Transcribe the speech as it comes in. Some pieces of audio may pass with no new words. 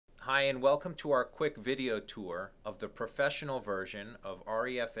Hi, and welcome to our quick video tour of the professional version of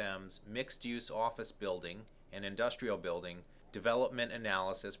REFM's mixed-use office building and industrial building development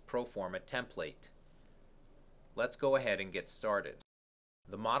analysis proforma template. Let's go ahead and get started.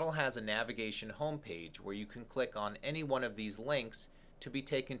 The model has a navigation homepage where you can click on any one of these links to be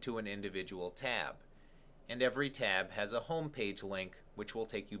taken to an individual tab, and every tab has a homepage link which will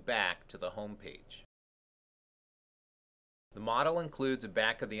take you back to the homepage. The model includes a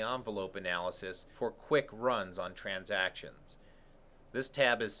back-of-the-envelope analysis for quick runs on transactions. This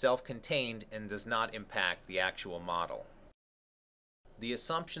tab is self-contained and does not impact the actual model. The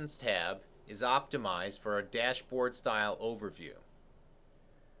Assumptions tab is optimized for a dashboard-style overview.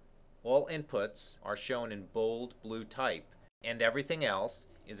 All inputs are shown in bold blue type, and everything else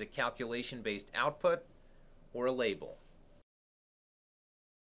is a calculation-based output or a label.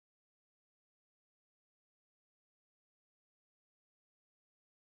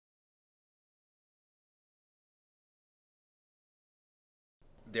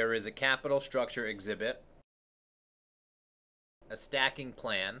 There is a capital structure exhibit, a stacking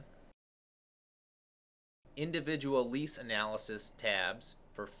plan, individual lease analysis tabs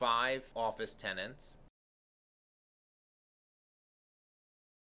for 5 office tenants,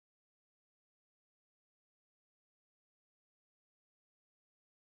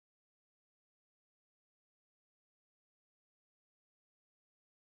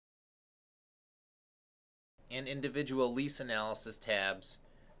 and individual lease analysis tabs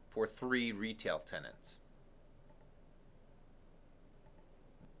for 3 retail tenants.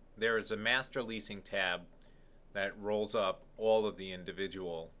 There is a master leasing tab that rolls up all of the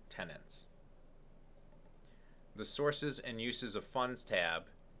individual tenants. The Sources and Uses of Funds tab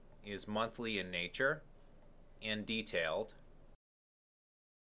is monthly in nature and detailed.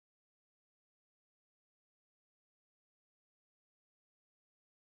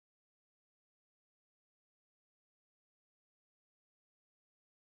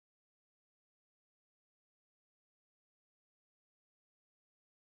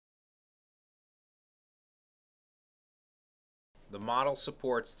 The model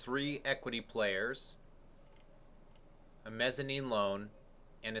supports 3 equity players, a mezzanine loan,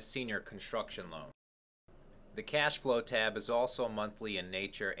 and a senior construction loan. The Cash Flow tab is also monthly in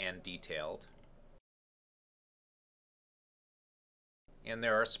nature and detailed. And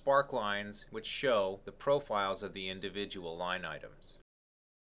there are spark lines which show the profiles of the individual line items.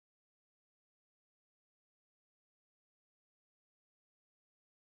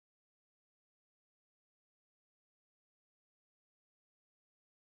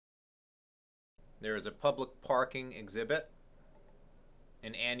 There is a public parking exhibit,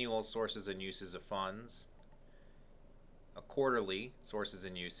 an annual sources and uses of funds, a quarterly sources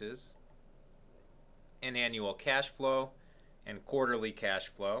and uses, an annual cash flow and quarterly cash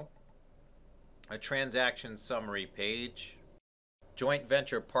flow, a transaction summary page, joint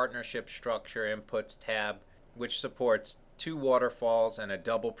venture partnership structure inputs tab which supports 2 waterfalls and a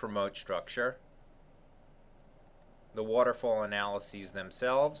double promote structure, the waterfall analyses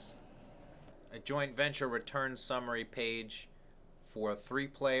themselves, a joint venture return summary page for 3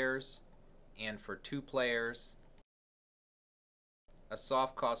 players and for 2 players, a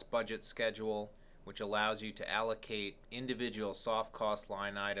soft cost budget schedule which allows you to allocate individual soft cost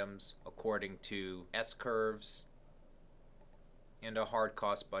line items according to S-curves, and a hard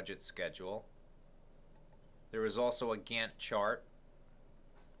cost budget schedule. There is also a Gantt chart,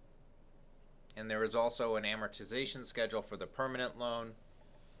 and there is also an amortization schedule for the permanent loan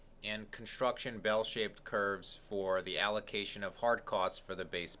and construction bell-shaped curves for the allocation of hard costs for the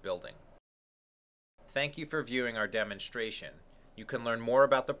base building. Thank you for viewing our demonstration. You can learn more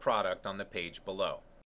about the product on the page below.